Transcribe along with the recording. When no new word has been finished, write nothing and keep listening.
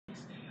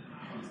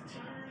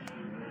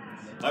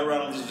Hi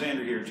Ronald, this is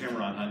Andrew here at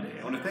Tameron Hyundai.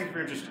 I want to thank you for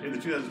your interest in the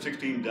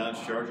 2016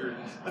 Dodge Charger.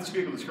 That's a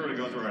vehicle that's currently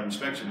going through our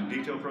inspection and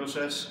detail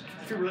process.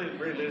 If you're really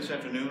ready this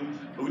afternoon,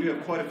 but we do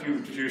have quite a few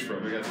to choose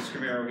from. We got this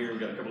Camaro here, we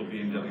got a couple of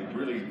BMW.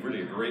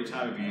 Really a great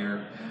time of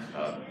year.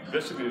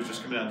 Best of you is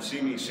just come down and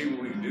see me, see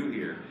what we can do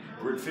here.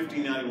 We're at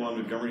 1591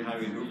 Montgomery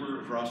Highway in Hoover,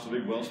 across the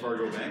big Wells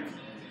Fargo Bank.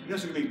 You can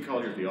also give me a call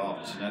here at the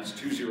office, and that's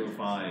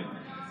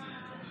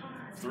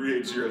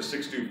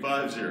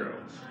 205-380-6250.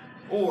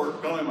 Or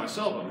call me my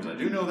cell phone, because I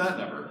do know that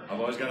number. I've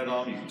always got it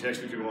on. You can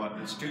text me if you want.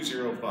 It's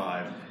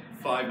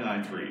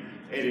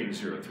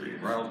 205-593-8803.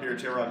 Ronald here at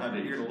Tameron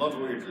Hyundai, here to love the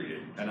way you're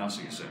treated, and I'll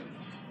see you soon.